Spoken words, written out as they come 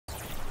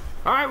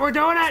Alright, we're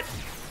doing it!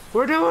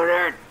 We're doing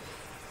it!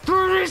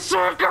 30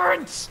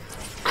 seconds!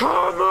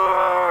 Come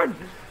on!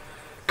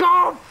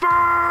 Go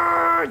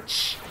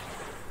Fudge!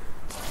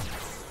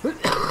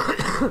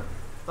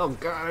 Oh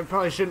god, I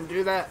probably shouldn't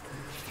do that.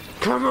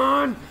 Come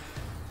on!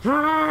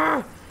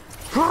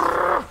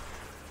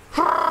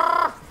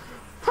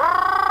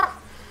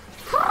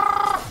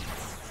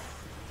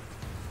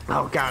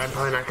 Oh god, I'm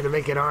probably not gonna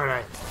make it, aren't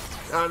I?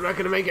 I'm not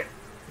gonna make it.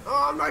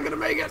 Oh, I'm not gonna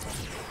make it.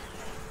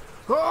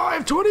 Oh, I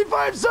have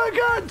 25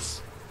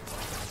 seconds!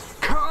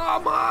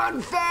 Come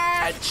on,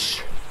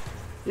 Fetch!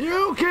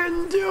 You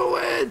can do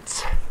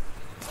it!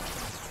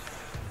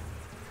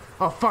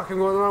 Oh fuck, I'm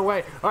going the wrong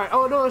way. Alright,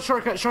 oh no,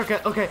 shortcut.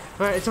 Okay,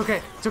 alright, it's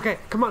okay.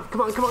 Come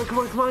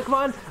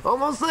on.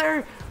 Almost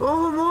there.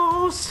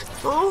 Almost.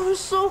 Oh,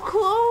 so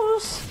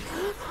close.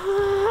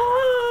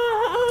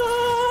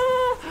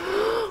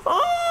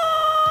 Oh!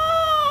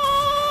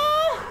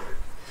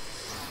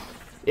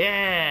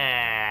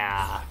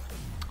 Yeah!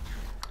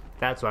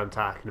 That's what I'm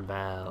talking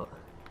about.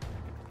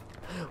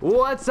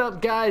 What's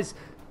up, guys?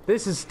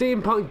 This is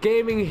Steampunk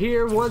Gaming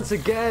here once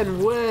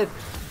again with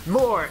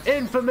more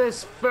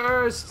Infamous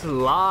First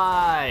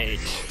Light.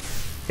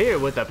 Here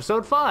with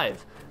episode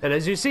 5. And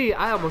as you see,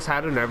 I almost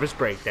had a nervous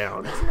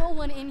breakdown. There's no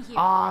one in here.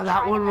 Ah,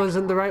 that one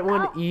wasn't the right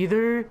one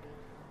either.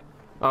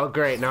 Oh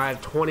great, now I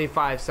have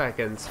 25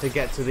 seconds to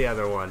get to the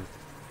other one.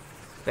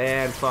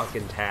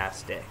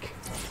 Fan-fucking-tastic.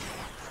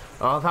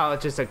 I love how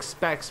it just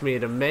expects me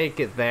to make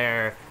it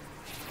there.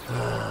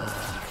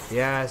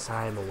 Yes,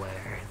 I'm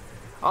aware.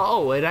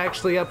 Oh, it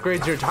actually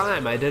upgrades your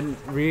time. I didn't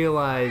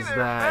realize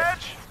that.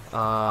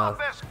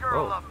 Best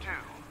girl up to?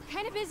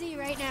 Kind of busy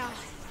right now.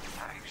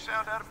 Hey, you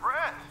sound out of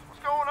breath.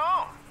 What's going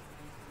on?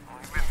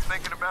 You've been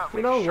thinking about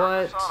You know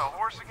what? on a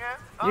horse again?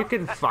 Huh? You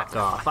can fuck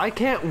off. I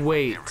can't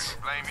wait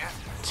Blame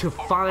you. to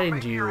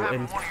find you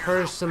and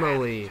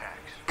personally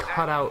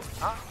cut out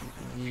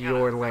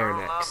your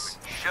larynx.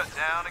 Shut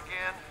down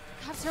again?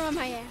 Cops are on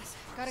my ass.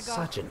 Gotta go.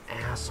 Such an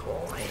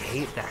asshole. I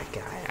hate that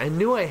guy. I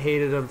knew I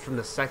hated him from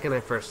the second I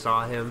first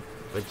saw him,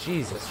 but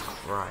Jesus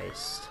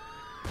Christ.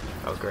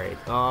 Oh great.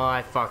 Oh,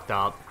 I fucked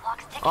up.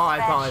 Oh, I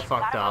probably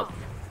fucked up.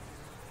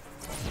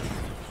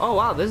 Oh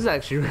wow, this is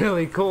actually a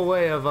really cool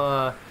way of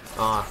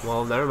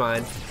well, never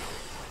mind.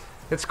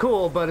 It's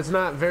cool, but it's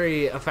not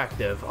very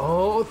effective.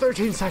 Oh,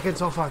 13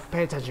 seconds. Oh fuck.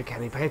 Pay attention,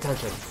 Kenny. Pay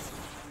attention.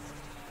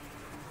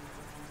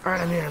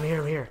 Alright, I'm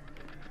here.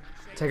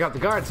 Take out the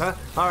guards, huh?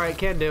 Alright,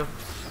 can do.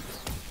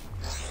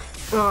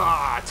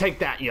 Ah, take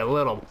that, you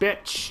little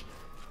bitch.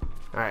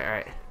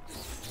 Alright.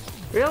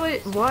 Really?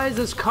 Why is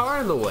this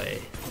car in the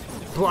way?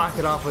 Block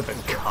it off with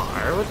a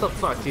car? What the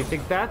fuck do you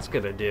think that's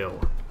gonna do?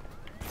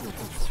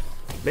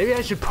 Maybe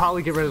I should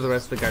probably get rid of the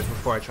rest of the guys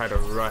before I try to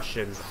rush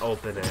and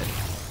open it.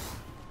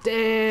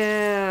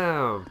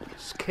 Damn!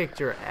 Just kicked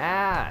your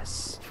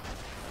ass.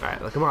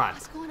 Alright, look, come on.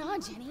 What's going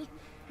on, Jenny?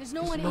 There's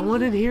no one No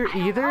one in here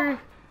either?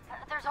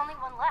 There's only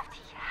one left.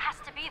 He has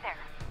to be there.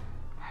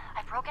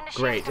 I broke into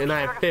Great, and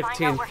I have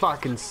 15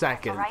 fucking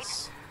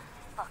seconds.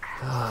 Look,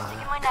 stick in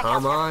my neck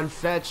Come out on,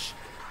 Fetch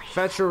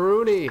a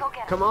Rooney.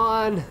 Come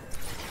on.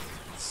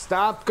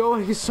 Stop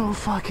going so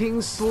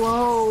fucking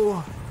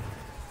slow.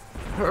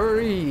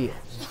 Hurry.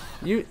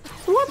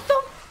 What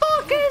the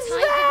fuck is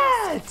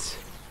that?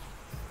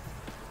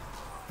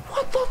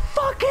 What the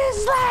fuck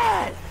is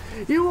that?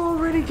 You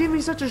already give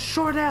me such a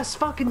short ass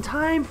fucking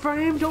time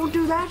frame. Don't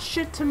do that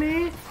shit to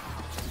me.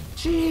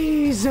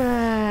 Jesus.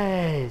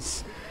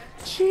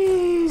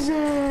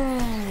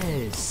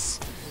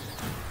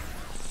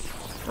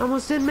 I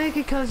almost didn't make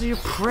it because of you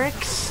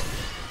pricks.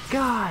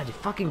 God, you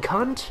fucking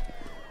cunt.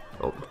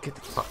 Oh, get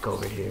the fuck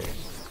over here.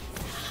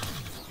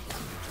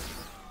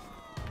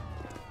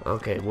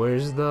 Okay,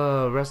 where's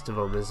the rest of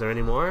them? Is there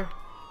any more?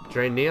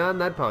 Drain neon?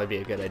 That'd probably be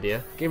a good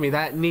idea. Give me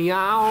that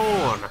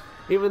neon!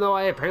 Even though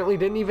I apparently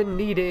didn't even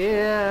need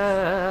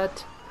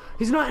it.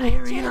 He's not in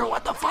here either,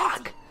 what the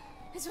fuck?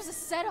 This was a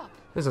setup.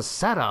 There's a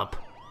setup.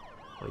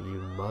 Oh,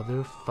 you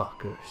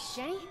motherfuckers.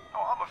 Jenny?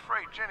 Oh, I'm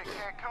afraid Jenny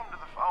can't come to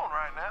the phone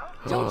right now.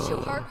 Don't you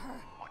hurt her.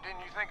 Well, didn't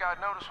you think I'd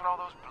notice when all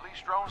those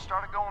police drones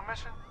started going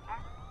missing?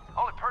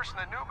 Only person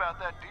that knew about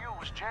that deal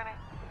was Jenny.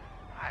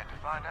 I had to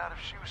find out if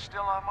she was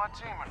still on my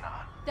team or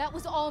not. That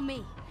was all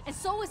me. And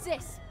so was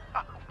this.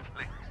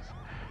 Please.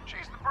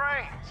 She's the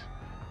brains.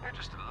 You're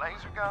just a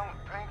laser gun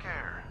with pink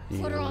hair.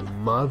 You Put her on the- Too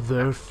late.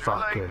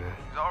 motherfucker.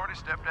 He's already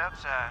stepped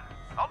outside.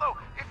 Although,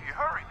 if you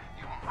hurry,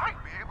 you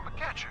might be able to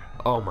catch her.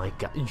 Oh my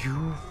god,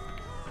 you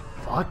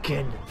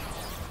fucking...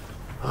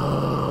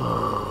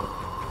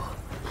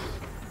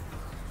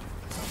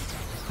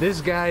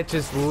 This guy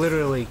just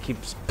literally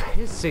keeps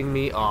pissing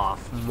me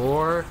off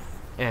more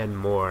and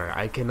more.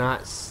 I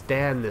cannot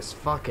stand this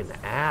fucking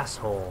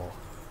asshole.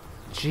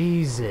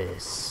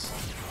 Jesus.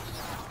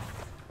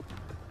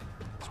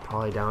 It's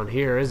probably down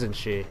here, isn't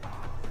she?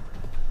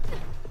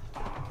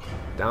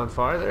 Down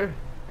farther?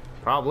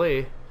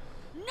 Probably.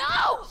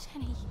 No!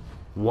 Jenny.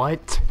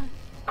 What?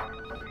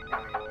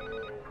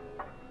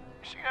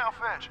 See now,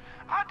 Fetch,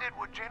 I did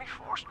what Jenny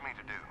forced me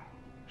to do.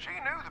 She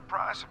knew the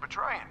price of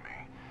betraying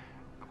me.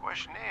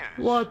 Question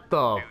is, What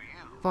the do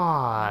you?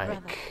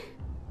 fuck?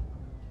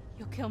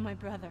 You'll kill my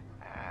brother.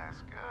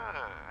 That's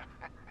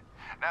good.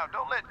 Now,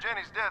 don't let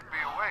Jenny's death be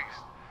a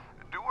waste.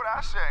 Do what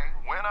I say,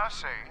 when I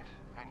say it,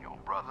 and your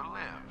brother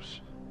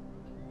lives.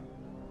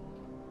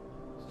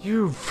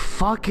 You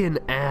fucking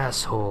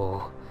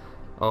asshole.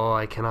 Oh,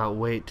 I cannot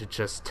wait to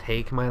just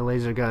take my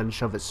laser gun,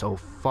 shove it so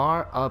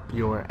far up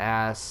your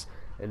ass,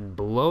 and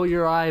blow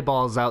your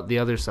eyeballs out the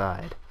other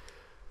side.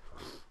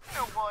 You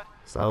know what?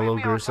 Is that a little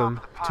gruesome?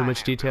 Too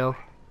much detail?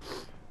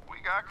 We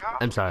got cops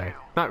I'm to sorry.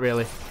 kill. Not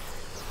really.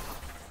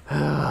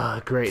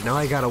 Great, now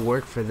I gotta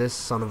work for this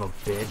son of a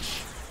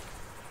bitch.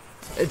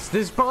 This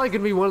is probably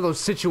gonna be one of those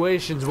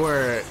situations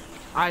where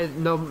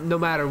no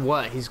matter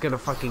what, he's gonna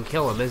fucking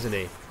kill him, isn't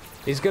he?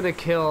 He's gonna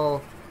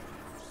kill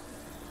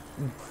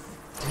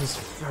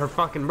her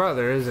fucking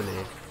brother, isn't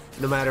he?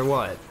 No matter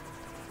what.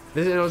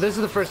 This is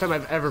the first time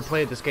I've ever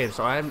played this game,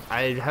 so I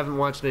haven't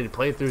watched any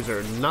playthroughs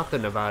or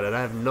nothing about it.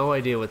 I have no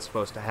idea what's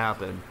supposed to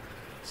happen.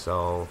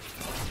 So,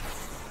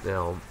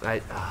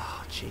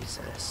 oh,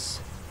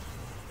 Jesus.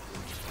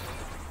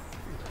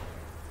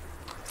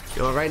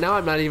 You know, right now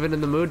I'm not even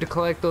in the mood to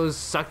collect those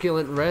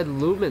succulent red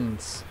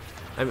lumens.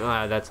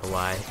 That's a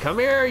lie. Come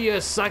here, you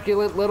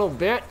succulent little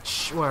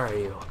bitch. Where are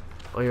you?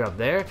 Oh, you're up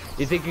there?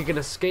 You think you can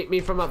escape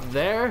me from up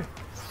there?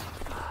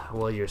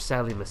 Well, you're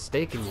sadly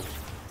mistaken, you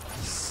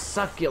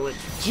succulent,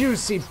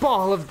 juicy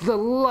ball of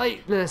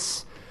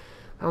delightness.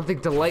 I don't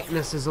think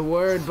delightness is a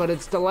word, but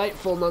it's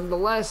delightful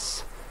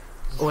nonetheless.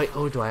 Oh, wait.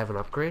 Oh, do I have an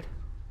upgrade?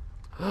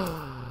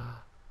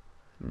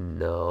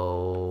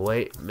 No.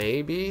 Wait,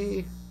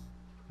 maybe?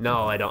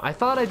 No, I don't. I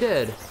thought I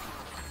did.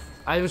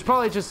 I was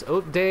probably just...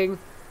 Oh, dang.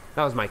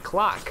 That was my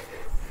clock.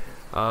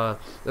 It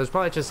was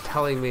probably just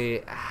telling me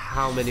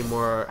how many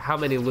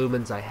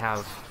lumens I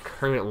have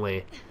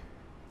currently.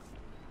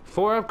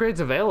 4 upgrades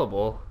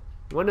available.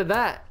 When did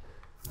that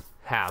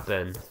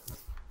happen?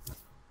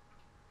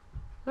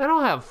 I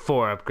don't have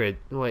 4 upgrades.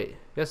 Wait,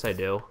 yes I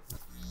do.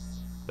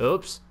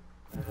 Oops.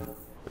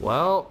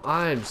 Well,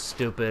 I'm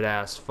stupid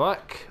as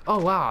fuck. Oh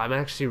wow, I'm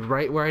actually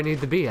right where I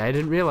need to be. I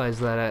didn't realize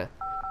that.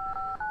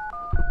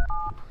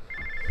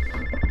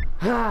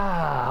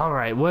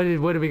 Alright, what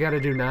do we gotta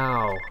do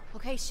now?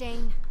 Okay,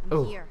 Shane,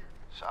 I'm here.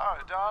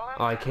 Sorry, darling.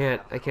 Oh, I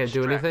can't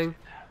do anything?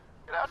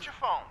 Get out your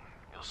phone.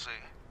 You'll see.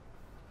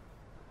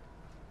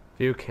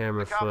 View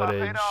camera The cop I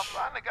footage. paid off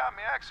finally got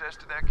me access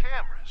to their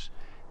cameras.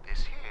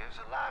 This here's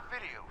a live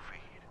video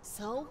feed.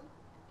 So?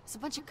 It's a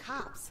bunch of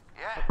cops.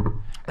 Yeah,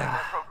 and they're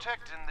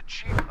protecting the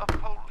chief of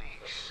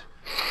police.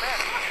 Man,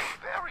 he's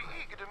very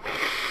eager to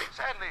meet.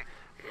 Sadly,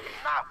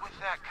 not with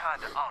that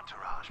kind of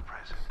entourage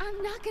present.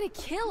 I'm not gonna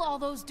kill all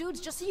those dudes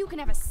just so you can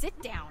have a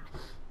sit down.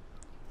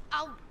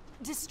 I'll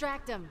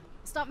distract them.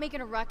 Stop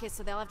making a ruckus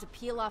so they'll have to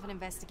peel off and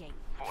investigate.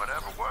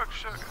 Whatever works,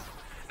 sugar.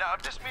 Now,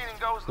 if this meeting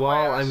goes the way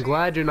Well, I I'm see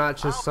glad you're not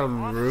it, just I'll be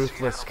some wanting to see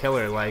ruthless how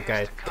killer many like I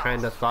years to come.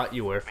 kinda thought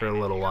you were for a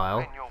little Meaning while.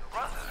 you and your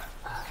brother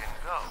can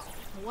go.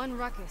 One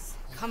ruckus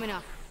coming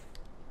up.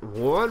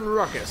 One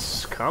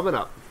ruckus coming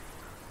up.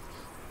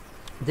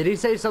 Did he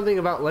say something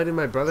about letting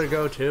my brother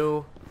go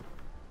too?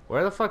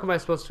 Where the fuck am I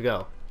supposed to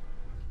go?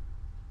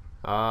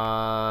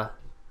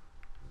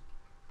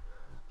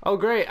 Oh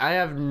great, I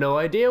have no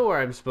idea where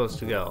I'm supposed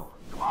to go.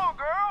 Come on,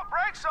 girl,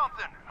 break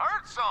something,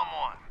 hurt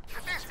someone.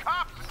 Get these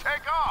cops to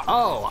take off.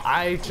 Oh,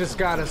 I just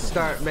gotta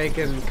start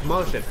making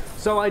commotion.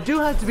 So I do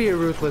have to be a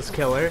ruthless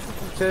killer,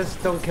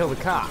 just don't kill the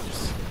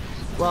cops.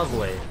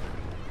 Lovely.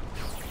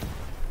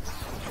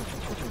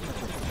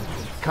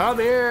 Come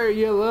here,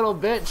 you little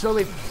bitch, let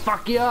me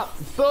fuck you up.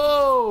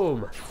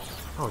 Boom!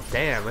 Oh,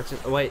 damn.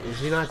 Wait, is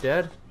he not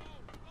dead?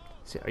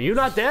 Are you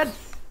not dead?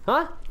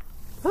 Huh?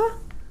 Huh?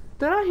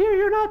 Did I hear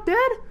you're not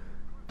dead?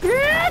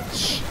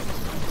 Bitch!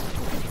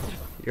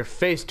 Your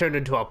face turned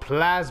into a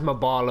plasma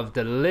ball of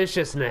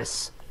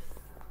deliciousness.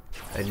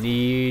 I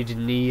need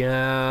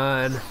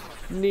neon.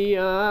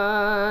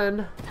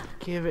 Neon.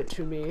 Give it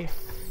to me.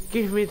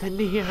 Give me the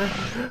neon.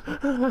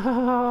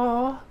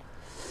 Oh,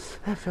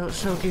 that felt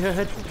so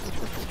good.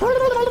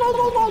 Whatever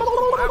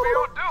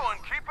you're doing,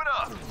 keep it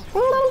up.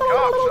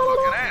 Cops are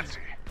looking antsy.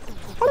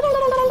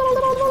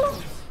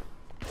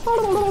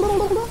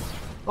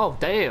 Oh,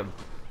 damn.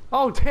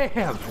 Oh,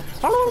 damn.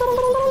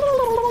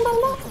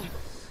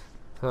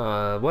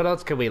 What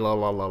else can we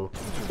lol?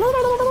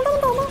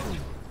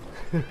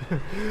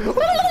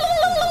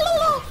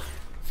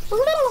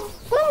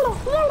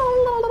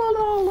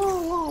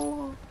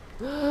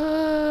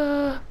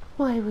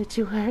 Why would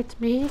you hurt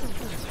me?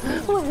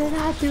 What did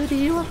I do to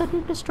you other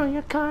than destroy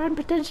your car and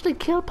potentially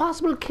kill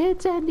possible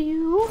kids and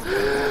you?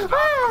 That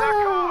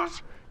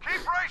cars. Keep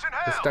raising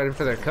hell. They're starting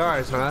for their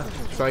cars, huh?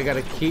 So I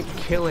gotta keep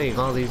killing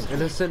all these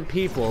innocent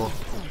people.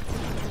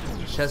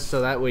 Just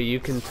so that way you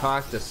can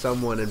talk to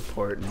someone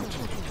important.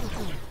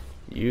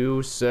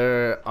 You,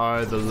 sir,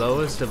 are the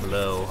lowest of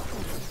low.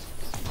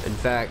 In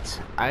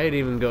fact, I'd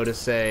even go to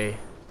say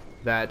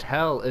that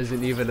hell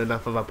isn't even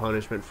enough of a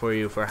punishment for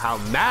you for how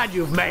mad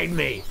you've made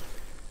me!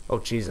 Oh,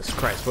 Jesus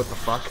Christ, what the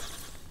fuck?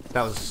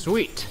 That was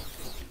sweet.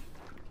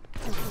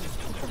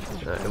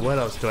 Alright, what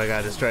else do I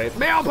gotta destroy?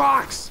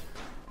 Mailbox!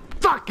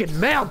 Fucking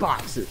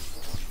mailboxes!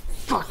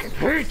 Fucking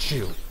hate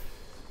you!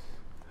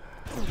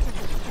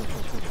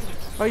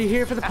 Are you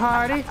here for the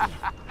party?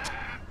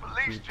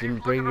 You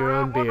didn't bring your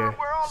own beer,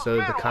 so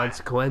the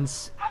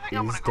consequence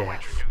is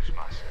death.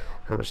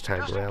 How much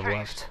time do I have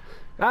left?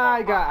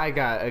 I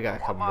got a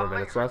couple more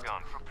minutes left.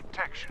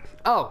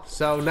 Oh,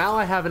 so now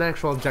I have an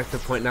actual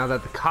objective point now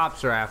that the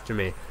cops are after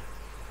me.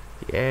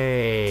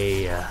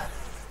 Yay.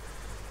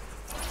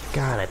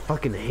 God, I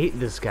fucking hate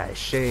this guy,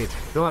 Shane. You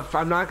know what,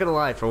 I'm not gonna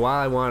lie, for a while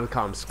I wanted to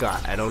call him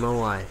Scott. I don't know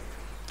why.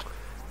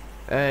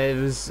 It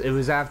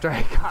was after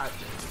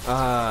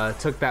I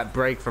took that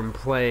break from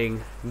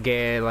playing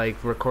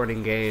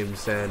recording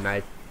games, and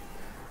I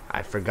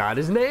forgot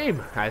his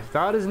name. I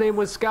thought his name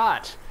was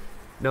Scott.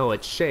 No,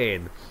 it's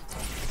Shane.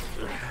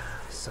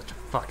 Such a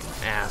fucking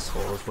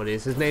asshole is what he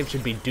is. His name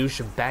should be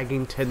Douche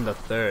Baggington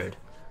III.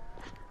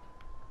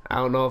 I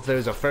don't know if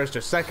there's a first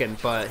or second,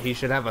 but he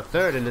should have a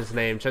third in his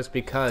name just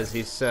because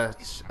he's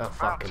such a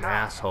fucking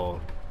asshole.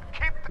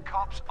 Keep the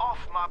cops off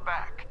my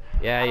back.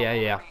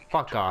 Yeah.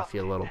 Fuck off,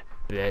 you little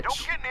bitch. Don't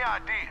get any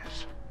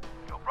ideas.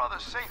 Your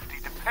brother's safety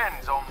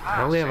depends on my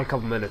I only have a safety.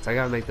 couple minutes. I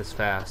gotta make this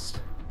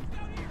fast.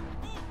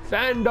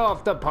 Fend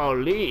off the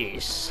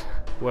police.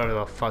 Whoever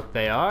the fuck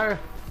they are.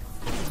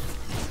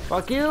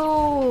 Fuck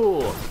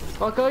you!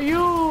 Fuck are you!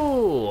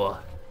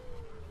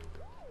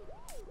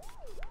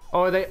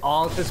 Oh, are they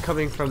all just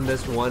coming from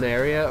this one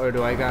area, or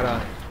do I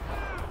gotta...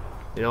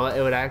 You know what,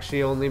 it would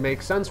actually only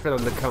make sense for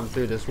them to come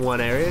through this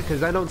one area,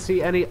 because I don't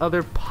see any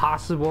other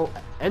possible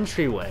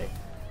entryway.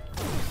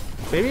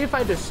 Maybe if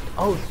I just...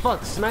 Oh,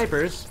 fuck,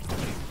 snipers.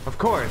 Of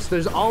course,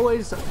 there's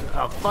always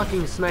a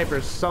fucking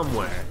sniper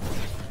somewhere.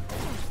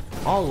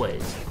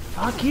 Always.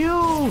 Fuck you,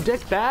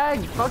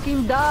 dickbag!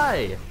 Fucking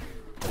die!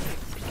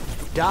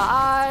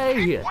 Die!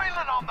 Keep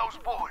wailing on those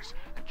boys.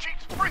 The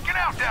chief's freaking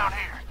out down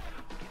here.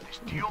 Get this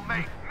deal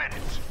made in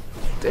minutes.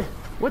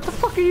 What the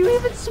fuck are you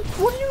even...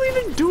 What are you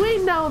even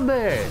doing down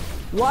there?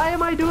 Why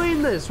am I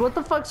doing this? What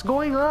the fuck's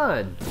going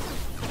on?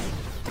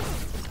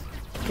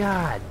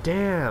 God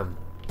damn.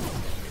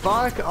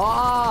 Fuck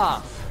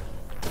off.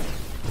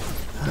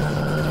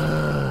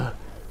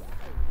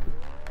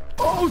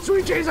 Oh,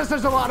 sweet Jesus,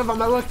 there's a lot of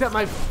them. I looked at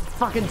my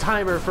fucking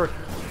timer for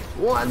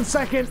 1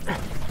 second.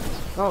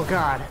 Oh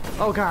god.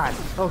 Oh god.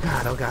 Oh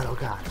god. Oh god. Oh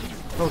god.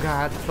 Oh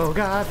god. Oh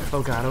god.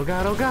 Oh god. Oh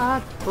god. Oh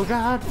god. Oh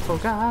god. Oh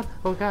god.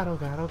 Oh god. Oh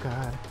god. Oh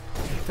god.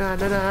 Na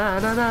na na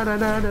na na na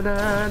na na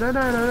na na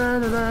na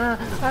na na.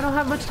 I don't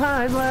have much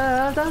time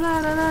left. Na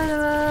na na na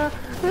na.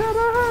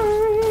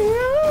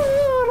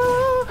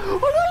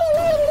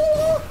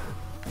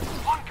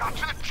 One got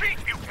to the chief,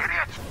 you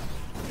idiot.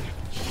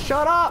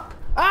 Shut up!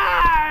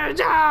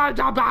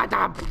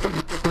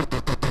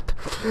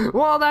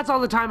 Well, that's all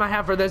the time I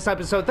have for this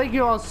episode. Thank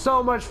you all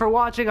so much for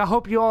watching. I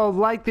hope you all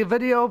liked the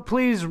video.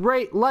 Please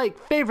rate, like,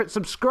 favorite,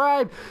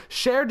 subscribe,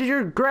 share to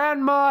your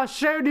grandma,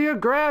 share to your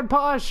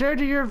grandpa, share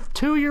to your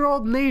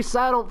 2-year-old niece.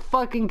 I don't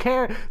fucking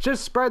care.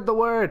 Just spread the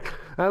word.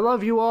 I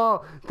love you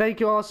all.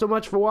 Thank you all so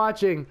much for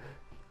watching.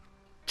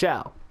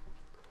 Ciao.